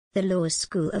The Law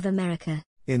School of America.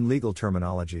 In legal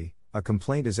terminology, a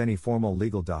complaint is any formal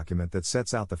legal document that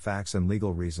sets out the facts and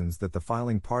legal reasons that the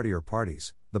filing party or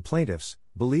parties, the plaintiffs,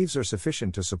 believes are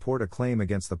sufficient to support a claim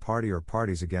against the party or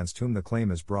parties against whom the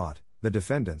claim is brought, the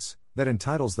defendants, that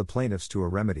entitles the plaintiffs to a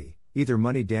remedy, either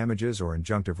money damages or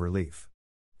injunctive relief.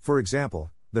 For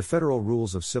example, the Federal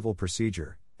Rules of Civil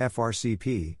Procedure,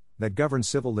 FRCP, that govern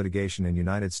civil litigation in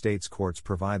United States courts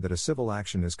provide that a civil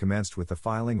action is commenced with the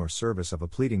filing or service of a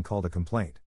pleading called a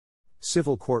complaint.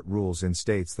 Civil court rules in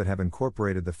states that have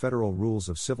incorporated the Federal Rules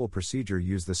of Civil Procedure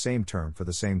use the same term for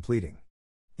the same pleading.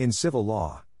 In civil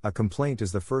law, a complaint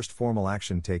is the first formal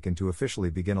action taken to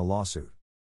officially begin a lawsuit.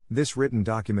 This written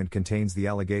document contains the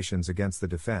allegations against the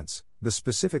defense, the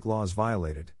specific laws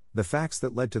violated, the facts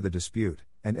that led to the dispute,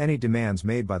 and any demands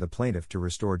made by the plaintiff to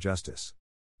restore justice.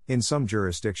 In some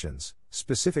jurisdictions,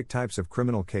 specific types of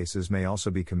criminal cases may also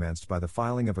be commenced by the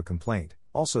filing of a complaint,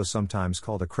 also sometimes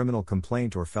called a criminal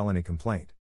complaint or felony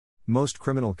complaint. Most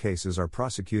criminal cases are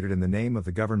prosecuted in the name of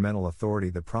the governmental authority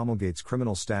that promulgates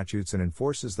criminal statutes and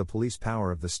enforces the police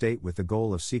power of the state with the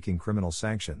goal of seeking criminal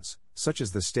sanctions, such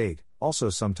as the state, also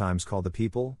sometimes called the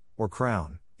people, or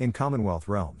crown, in Commonwealth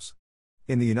realms.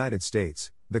 In the United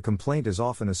States, the complaint is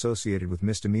often associated with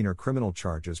misdemeanor criminal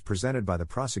charges presented by the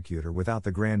prosecutor without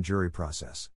the grand jury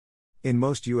process. In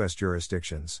most U.S.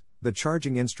 jurisdictions, the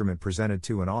charging instrument presented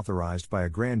to and authorized by a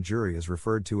grand jury is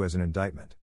referred to as an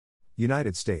indictment.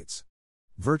 United States.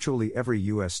 Virtually every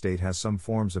U.S. state has some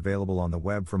forms available on the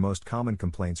web for most common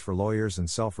complaints for lawyers and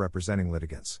self-representing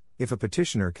litigants. If a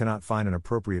petitioner cannot find an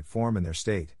appropriate form in their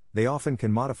state, they often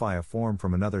can modify a form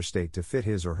from another state to fit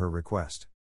his or her request.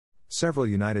 Several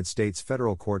United States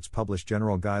federal courts publish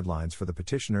general guidelines for the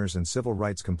petitioners and civil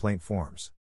rights complaint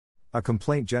forms. A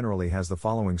complaint generally has the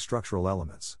following structural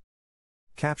elements.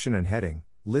 Caption and heading,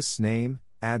 lists name,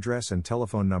 address and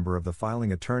telephone number of the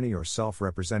filing attorney or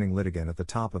self-representing litigant at the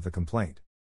top of the complaint.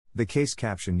 The case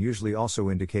caption usually also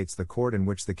indicates the court in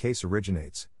which the case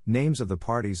originates, names of the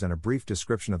parties and a brief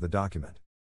description of the document.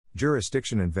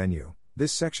 Jurisdiction and venue.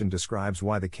 This section describes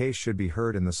why the case should be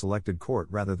heard in the selected court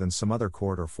rather than some other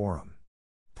court or forum.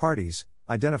 Parties,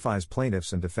 identifies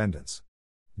plaintiffs and defendants.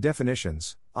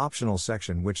 Definitions, optional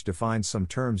section which defines some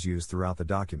terms used throughout the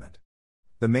document.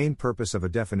 The main purpose of a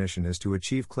definition is to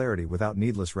achieve clarity without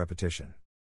needless repetition.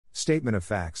 Statement of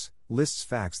facts, lists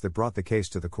facts that brought the case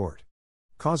to the court.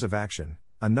 Cause of action,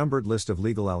 a numbered list of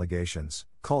legal allegations,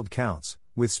 called counts,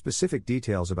 with specific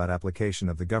details about application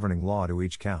of the governing law to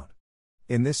each count.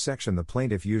 In this section the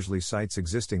plaintiff usually cites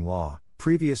existing law,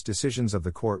 previous decisions of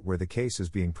the court where the case is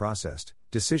being processed,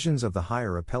 decisions of the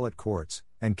higher appellate courts,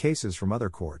 and cases from other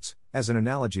courts, as an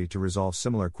analogy to resolve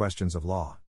similar questions of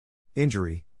law.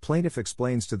 Injury, plaintiff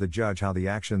explains to the judge how the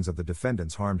actions of the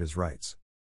defendants harmed his rights.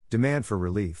 Demand for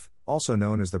relief, also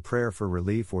known as the prayer for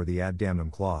relief or the ad damnum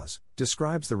clause,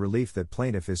 describes the relief that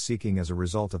plaintiff is seeking as a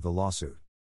result of the lawsuit.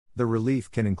 The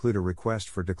relief can include a request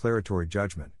for declaratory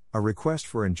judgment, a request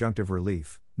for injunctive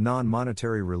relief,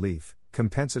 non-monetary relief,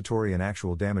 compensatory and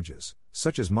actual damages,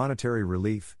 such as monetary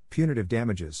relief, punitive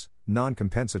damages,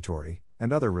 non-compensatory,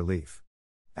 and other relief.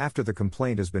 After the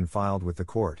complaint has been filed with the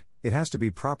court, it has to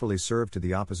be properly served to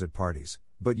the opposite parties,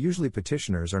 but usually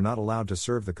petitioners are not allowed to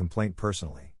serve the complaint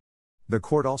personally. The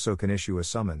court also can issue a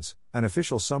summons, an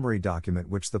official summary document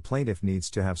which the plaintiff needs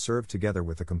to have served together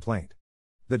with the complaint.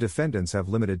 The defendants have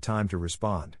limited time to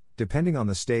respond, depending on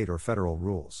the state or federal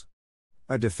rules.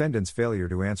 A defendant's failure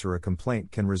to answer a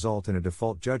complaint can result in a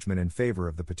default judgment in favor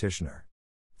of the petitioner.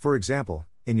 For example,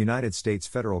 in United States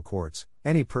federal courts,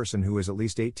 any person who is at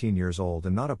least 18 years old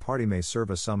and not a party may serve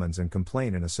a summons and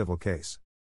complain in a civil case.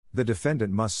 The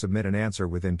defendant must submit an answer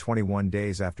within 21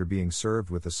 days after being served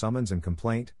with the summons and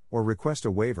complaint, or request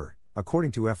a waiver,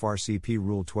 according to FRCP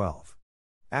Rule 12.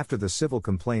 After the civil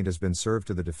complaint has been served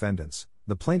to the defendants,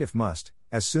 the plaintiff must,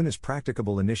 as soon as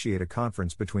practicable, initiate a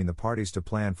conference between the parties to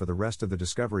plan for the rest of the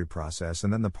discovery process,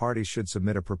 and then the parties should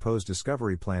submit a proposed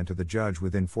discovery plan to the judge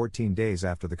within 14 days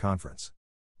after the conference.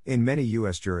 In many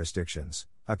U.S. jurisdictions,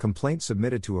 a complaint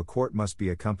submitted to a court must be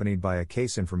accompanied by a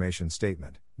case information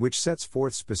statement, which sets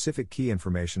forth specific key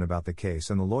information about the case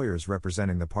and the lawyers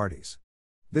representing the parties.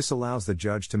 This allows the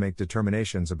judge to make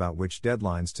determinations about which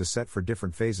deadlines to set for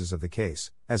different phases of the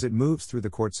case, as it moves through the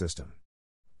court system.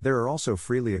 There are also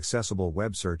freely accessible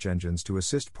web search engines to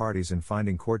assist parties in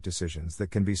finding court decisions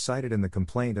that can be cited in the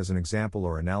complaint as an example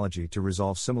or analogy to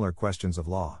resolve similar questions of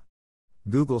law.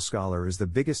 Google Scholar is the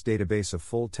biggest database of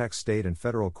full-text state and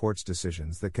federal courts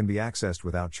decisions that can be accessed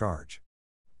without charge.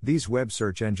 These web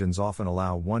search engines often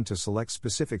allow one to select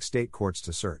specific state courts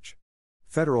to search.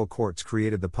 Federal courts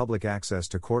created the Public Access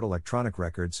to Court Electronic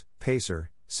Records,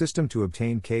 PACER, System to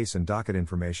obtain case and docket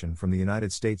information from the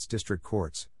United States District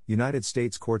Courts, United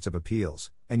States Courts of Appeals,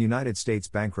 and United States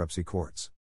Bankruptcy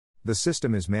Courts. The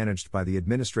system is managed by the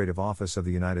Administrative Office of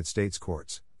the United States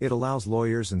Courts. It allows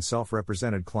lawyers and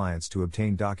self-represented clients to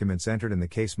obtain documents entered in the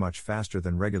case much faster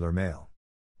than regular mail.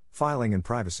 Filing and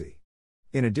privacy.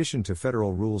 In addition to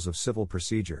federal rules of civil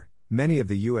procedure, many of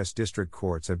the U.S. district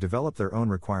courts have developed their own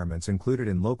requirements included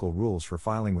in local rules for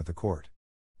filing with the court.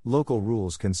 Local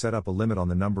rules can set up a limit on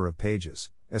the number of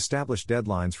pages, establish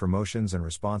deadlines for motions and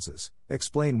responses,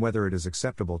 explain whether it is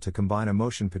acceptable to combine a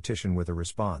motion petition with a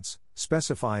response,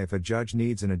 specify if a judge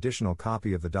needs an additional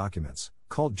copy of the documents,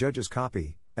 called judge's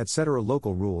copy, etc.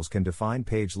 Local rules can define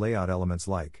page layout elements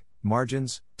like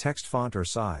margins, text font or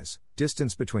size,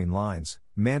 distance between lines,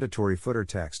 mandatory footer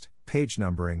text, page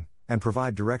numbering, and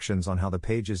provide directions on how the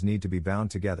pages need to be bound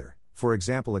together, for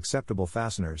example acceptable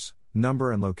fasteners,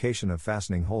 number and location of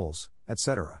fastening holes,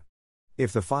 etc.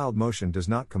 If the filed motion does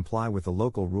not comply with the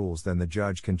local rules, then the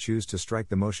judge can choose to strike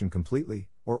the motion completely,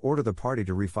 or order the party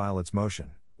to refile its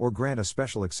motion, or grant a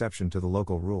special exception to the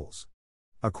local rules.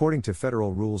 According to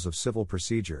Federal Rules of Civil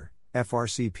Procedure,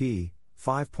 FRCP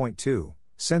 5.2,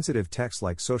 sensitive text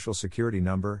like Social Security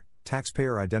number,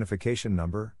 taxpayer identification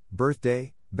number,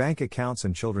 birthday, bank accounts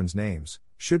and children's names,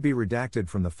 should be redacted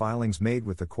from the filings made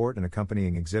with the court and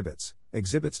accompanying exhibits.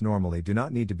 Exhibits normally do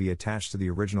not need to be attached to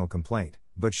the original complaint,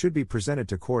 but should be presented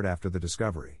to court after the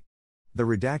discovery. The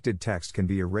redacted text can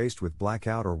be erased with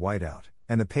blackout or whiteout,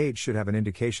 and the page should have an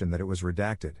indication that it was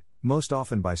redacted, most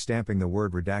often by stamping the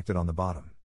word redacted on the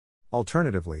bottom.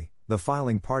 Alternatively, the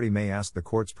filing party may ask the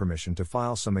court's permission to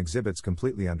file some exhibits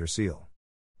completely under seal.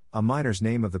 A minor's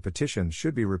name of the petition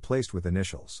should be replaced with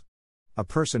initials. A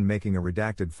person making a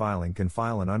redacted filing can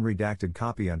file an unredacted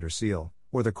copy under seal,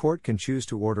 or the court can choose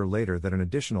to order later that an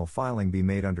additional filing be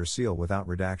made under seal without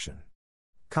redaction.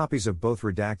 Copies of both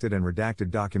redacted and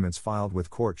redacted documents filed with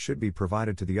court should be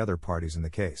provided to the other parties in the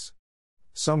case.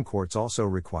 Some courts also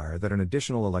require that an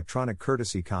additional electronic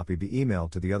courtesy copy be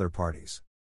emailed to the other parties.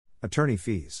 Attorney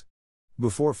fees.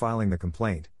 Before filing the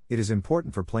complaint, it is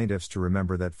important for plaintiffs to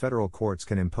remember that federal courts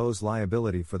can impose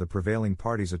liability for the prevailing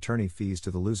party's attorney fees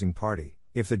to the losing party,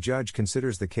 if the judge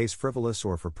considers the case frivolous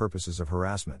or for purposes of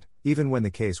harassment, even when the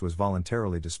case was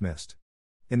voluntarily dismissed.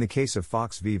 In the case of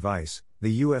Fox v. Vice,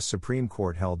 the U.S. Supreme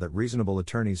Court held that reasonable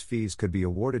attorney's fees could be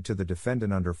awarded to the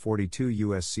defendant under 42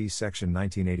 U.S.C. Section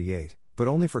 1988, but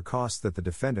only for costs that the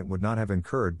defendant would not have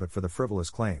incurred but for the frivolous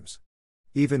claims.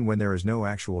 Even when there is no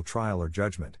actual trial or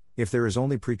judgment, if there is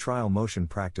only pretrial motion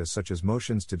practice such as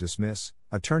motions to dismiss,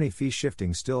 attorney fee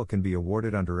shifting still can be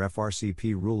awarded under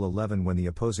FRCP Rule 11 when the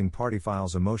opposing party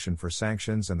files a motion for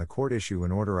sanctions and the court issue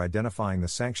an order identifying the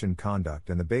sanctioned conduct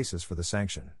and the basis for the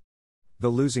sanction. The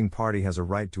losing party has a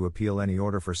right to appeal any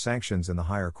order for sanctions in the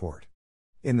higher court.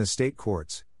 In the state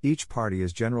courts, each party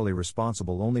is generally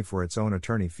responsible only for its own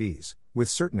attorney fees, with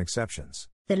certain exceptions.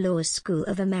 The Law School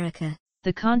of America.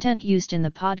 The content used in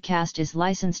the podcast is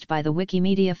licensed by the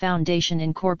Wikimedia Foundation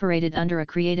Incorporated under a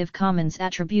Creative Commons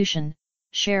Attribution,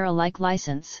 Share Alike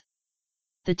license.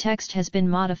 The text has been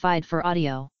modified for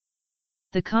audio.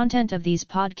 The content of these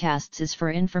podcasts is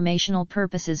for informational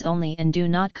purposes only and do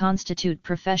not constitute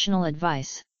professional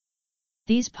advice.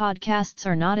 These podcasts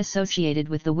are not associated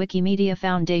with the Wikimedia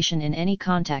Foundation in any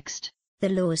context. The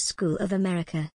Law School of America.